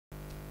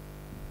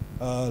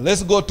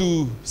Let's go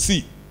to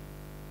C.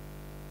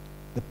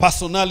 The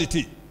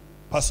personality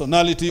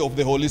of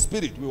the Holy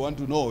Spirit. We want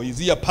to know, is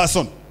he a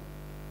person?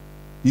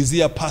 Is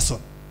he a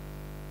person?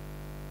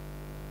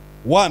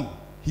 One,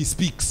 he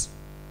speaks.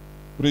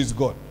 Praise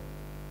God.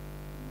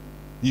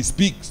 He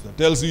speaks. That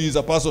tells you he's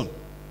a person.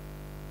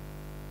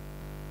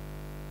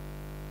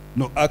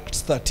 No,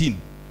 Acts 13.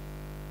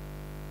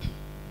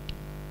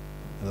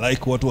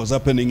 Like what was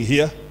happening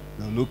here.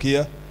 Now look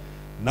here.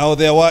 Now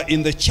there were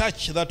in the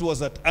church that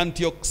was at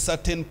Antioch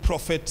certain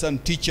prophets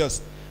and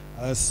teachers,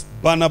 as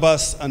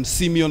Barnabas and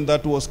Simeon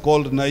that was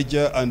called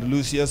Niger, and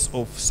Lucius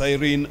of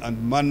Cyrene, and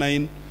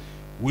Manaen,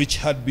 which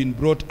had been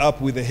brought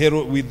up with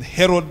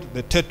Herod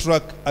the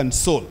Tetrarch, and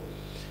Saul.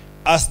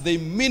 As they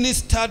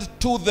ministered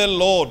to the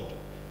Lord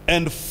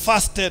and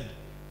fasted,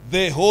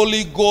 the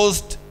Holy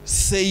Ghost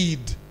said,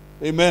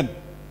 amen.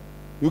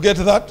 You get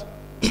that?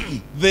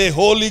 The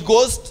Holy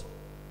Ghost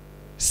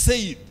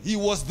said. He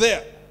was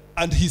there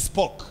and he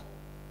spoke.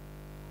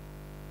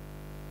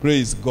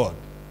 Praise God.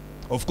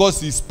 Of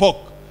course, he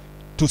spoke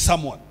to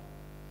someone.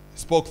 He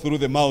spoke through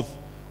the mouth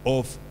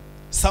of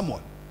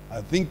someone.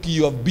 I think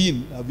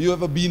have you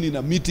ever been in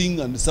a meeting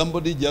and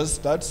somebody just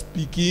starts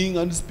speaking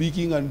and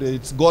speaking, and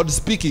it's God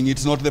speaking,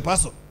 it's not the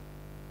person.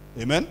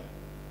 Amen?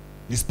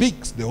 He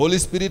speaks. The Holy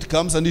Spirit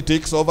comes and he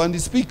takes over and he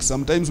speaks.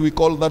 Sometimes we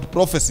call that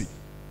prophecy.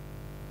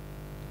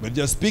 But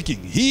just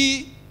speaking.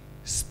 He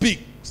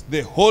speaks.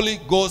 The Holy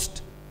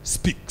Ghost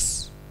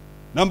speaks.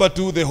 Number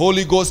two, the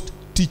Holy Ghost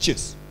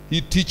teaches.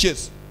 He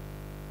teaches.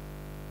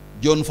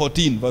 John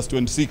 14 verse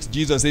 26,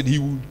 Jesus said he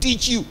will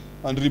teach you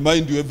and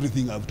remind you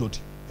everything I've taught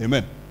you.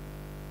 Amen.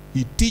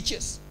 He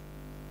teaches.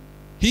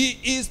 He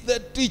is the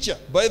teacher.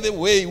 By the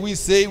way,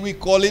 we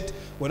call it,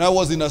 when I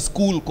was in a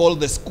school called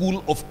the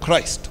School of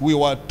Christ, we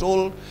were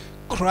told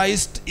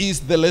Christ is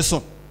the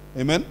lesson.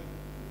 Amen.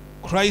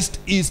 Christ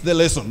is the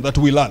lesson that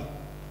we learn.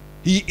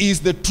 He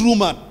is the true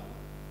man.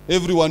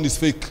 Everyone is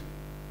fake.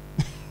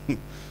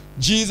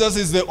 Jesus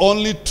is the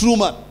only true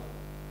man.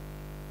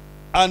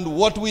 And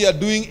what we are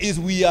doing is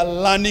we are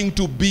learning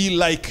to be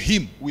like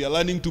him. We are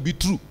learning to be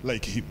true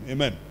like him.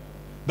 Amen.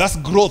 That's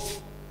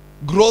growth.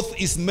 Growth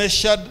is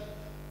measured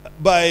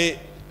by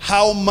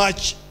how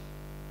much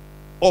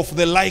of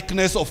the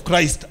likeness of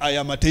Christ I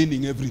am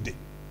attaining every day.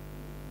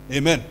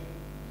 Amen.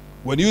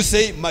 When you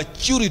say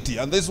maturity,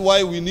 and that's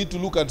why we need to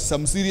look at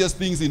some serious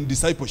things in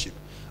discipleship.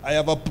 I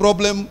have a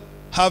problem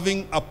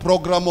having a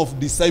program of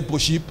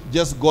discipleship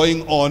just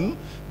going on,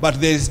 but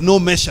there is no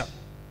measure.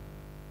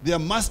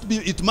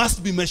 It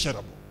must be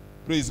measurable.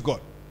 Praise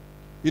God.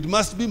 It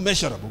must be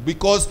measurable,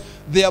 because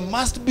there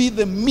must be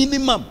the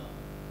minimum,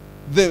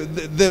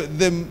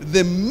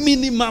 the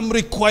minimum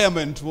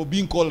requirement for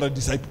being called a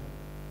disciple.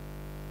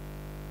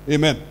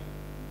 Amen.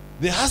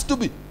 There has to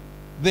be.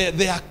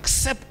 They're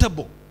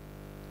acceptable.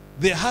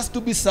 There has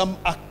to be some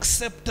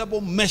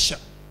acceptable measure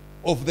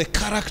of the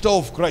character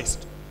of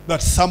Christ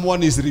that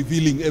someone is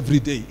revealing every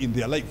day in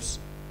their lives.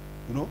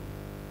 You know?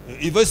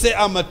 If I say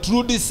I'm a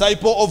true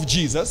disciple of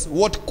Jesus,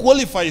 what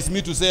qualifies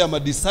me to say I'm a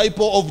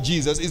disciple of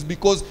Jesus is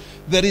because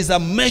there is a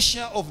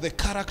measure of the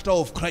character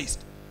of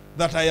Christ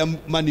that I am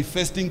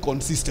manifesting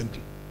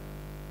consistently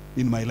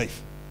in my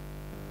life.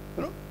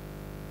 You know?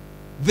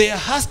 There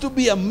has to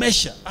be a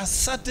measure, a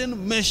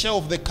certain measure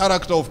of the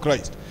character of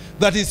Christ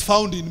that is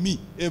found in me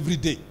every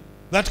day.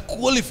 That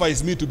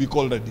qualifies me to be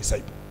called a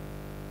disciple.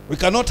 We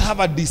cannot have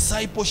a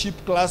discipleship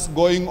class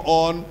going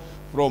on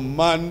from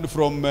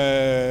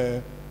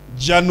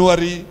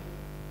January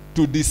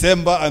to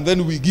December, and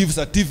then we give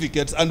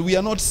certificates, and we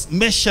are not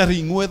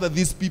measuring whether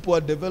these people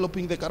are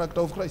developing the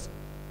character of Christ.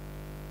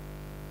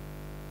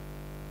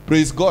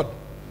 Praise God.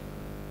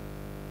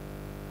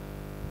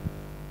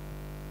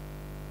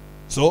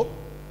 So,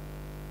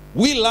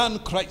 we learn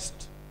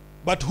Christ,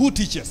 but who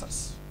teaches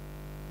us?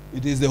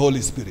 It is the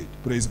Holy Spirit.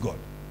 Praise God.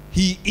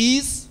 He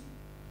is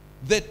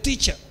the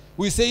teacher.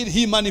 We said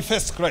he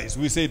manifests Christ.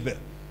 We said there.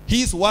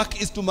 His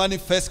work is to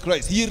manifest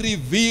Christ. He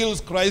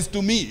reveals Christ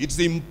to me. It's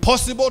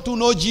impossible to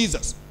know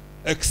Jesus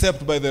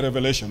except by the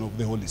revelation of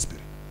the Holy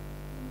Spirit.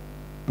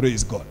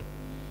 Praise God.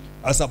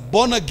 As a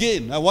born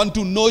again, I want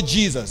to know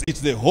Jesus.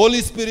 It's the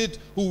Holy Spirit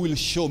who will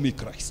show me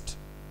Christ.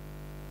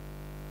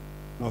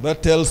 Now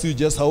that tells you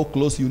just how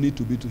close you need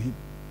to be to him.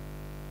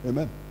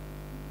 Amen.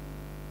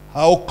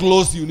 How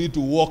close you need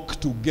to walk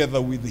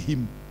together with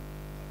him.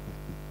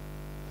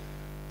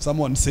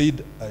 Someone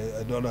said,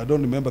 I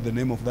don't remember the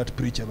name of that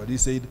preacher, but he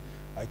said,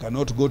 I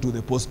cannot go to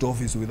the post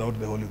office without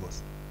the Holy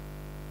Ghost.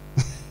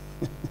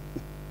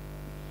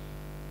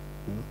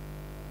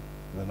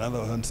 Another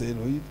one said,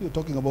 well, if you're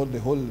talking about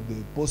the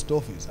post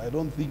office, I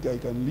don't think I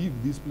can leave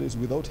this place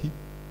without him.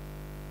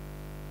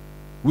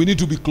 We need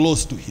to be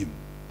close to him.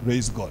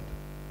 Praise God.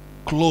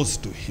 Close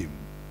to him.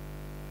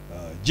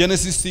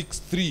 Genesis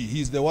 6:3,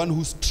 he's the one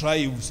who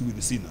strives with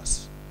the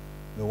sinners.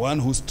 The one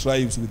who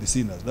strives with the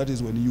sinners. That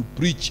is when you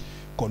preach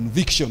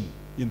conviction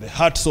in the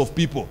hearts of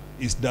people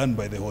is done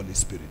by the Holy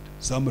Spirit.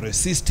 Some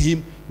resist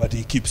him, but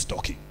he keeps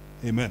talking.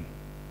 Amen.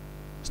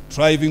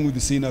 striving with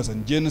sinners.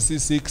 And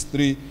Genesis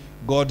 6:3,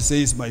 God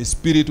says, my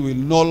spirit will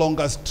no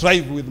longer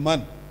strive with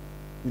man.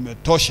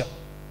 Imetosha.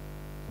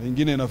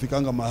 Wengine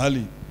inafikanga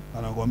mahali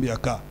anakuambia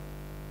kaa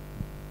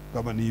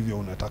kama ni hivyo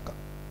unataka.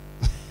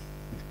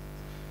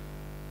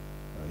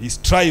 He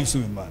strives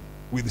with man,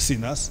 with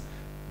sinners.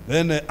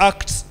 Then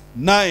Acts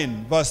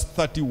 9 verse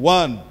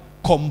 31,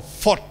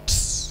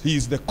 comforts. He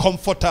is the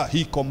comforter.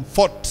 He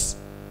comforts.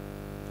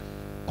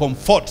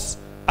 Comforts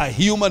a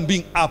human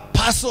being. A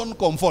person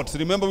comforts.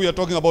 Remember, we are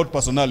talking about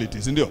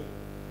personalities, isn't it?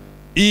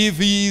 If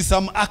he is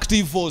some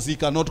active force, he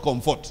cannot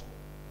comfort.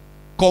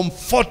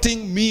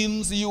 Comforting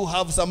means you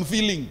have some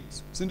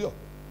feelings, isn't it?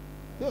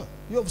 Yeah,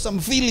 you have some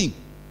feeling.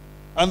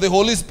 And the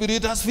Holy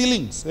Spirit has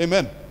feelings.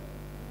 Amen.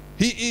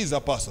 He is a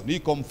person. He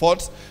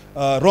comforts.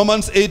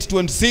 Romans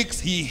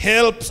 8:26, he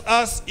helps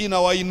us in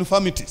our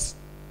infirmities.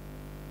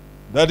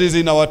 That is,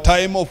 in our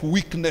time of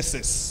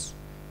weaknesses,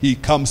 he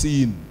comes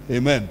in.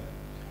 Amen.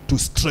 To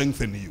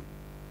strengthen you.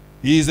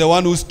 He is the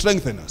one who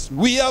strengthens us.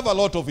 We have a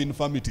lot of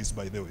infirmities,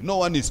 by the way. No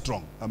one is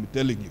strong, I'm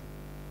telling you.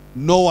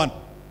 No one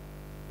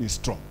is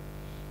strong.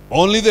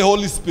 Only the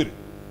Holy Spirit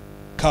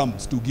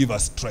comes to give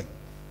us strength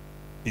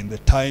in the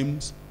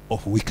times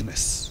of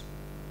weakness.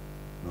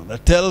 Now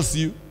that tells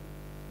you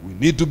we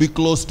need to be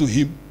close to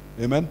him.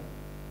 Amen.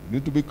 We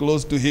need to be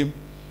close to him.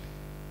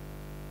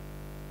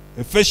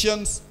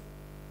 Ephesians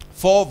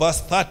 4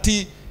 verse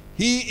 30,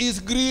 he is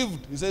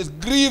grieved. He says,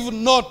 grieve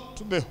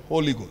not the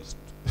Holy Ghost.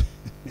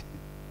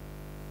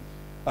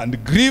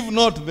 And grieve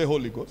not the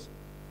Holy Ghost.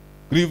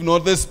 Grieve not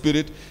the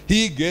Spirit.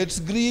 He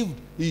gets grieved.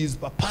 He is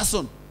a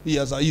person. He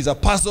is a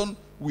person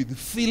with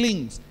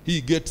feelings.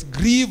 He gets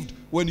grieved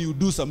when you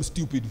do some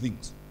stupid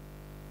things.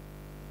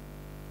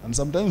 And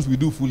sometimes we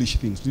do foolish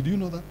things. Did you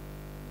know that?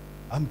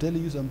 I'm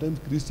telling you, sometimes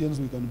Christians,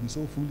 we can be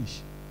so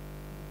foolish.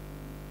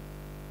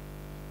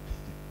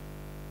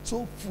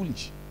 So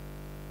foolish.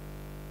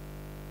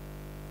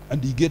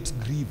 And he gets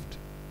grieved.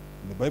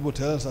 And the Bible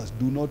tells us,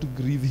 do not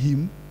grieve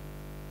him.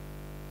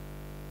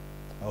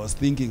 I was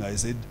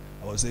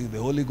saying the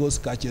Holy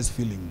Ghost catches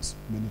feelings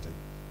many times.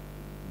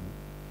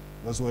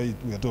 That's why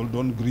we are told,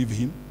 don't grieve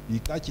him. He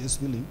catches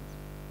feelings.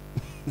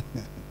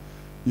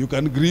 You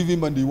can grieve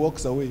him and he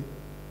walks away.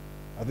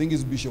 I think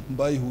it's Bishop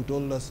Mbai who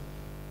told us,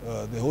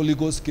 the Holy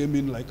Ghost came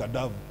in like a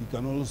dove. He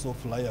can also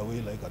fly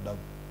away like a dove.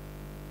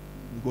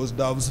 Because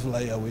doves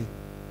fly away.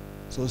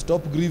 So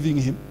stop grieving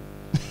him.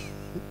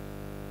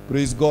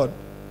 Praise God.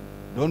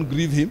 Don't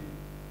grieve him.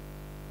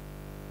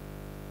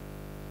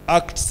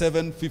 Acts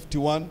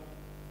 7:51.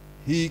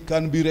 He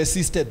can be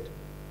resisted.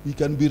 He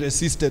can be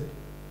resisted.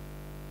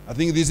 I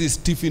think this is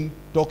Stephen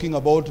talking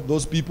about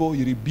those people.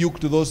 He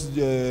rebuked those,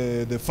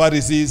 the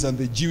Pharisees and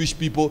the Jewish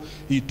people.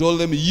 He told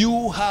them,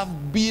 you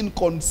have been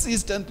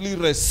consistently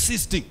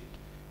resisting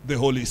the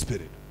Holy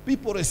Spirit.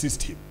 People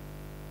resist him.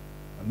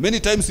 And many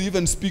times he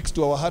even speaks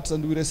to our hearts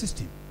and we resist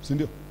him.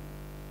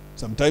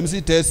 Sometimes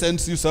he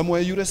sends you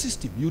somewhere, you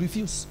resist him. You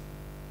refuse.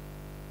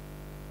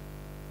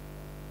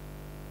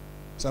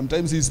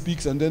 Sometimes he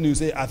speaks and then you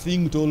say, a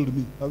thing told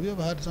me. Have you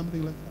ever heard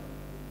something like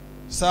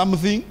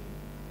that?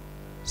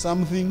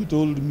 Something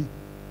told me.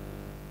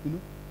 You know?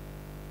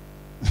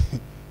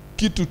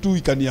 Kitu tu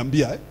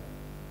ikaniambia.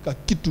 Ka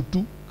kitu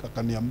tu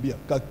kakaniambia.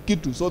 Ka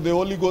kitu. So the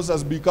Holy Ghost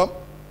has become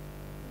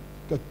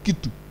ka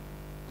kitu.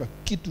 Ka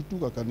kitu tu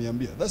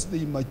kakaniambia. That's the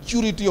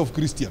immaturity of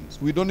Christians.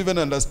 We don't even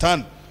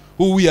understand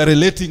who we are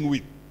relating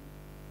with.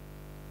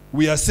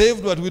 We are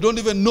saved, but we don't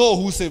even know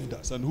who saved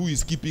us and who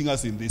is keeping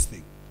us in this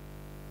thing.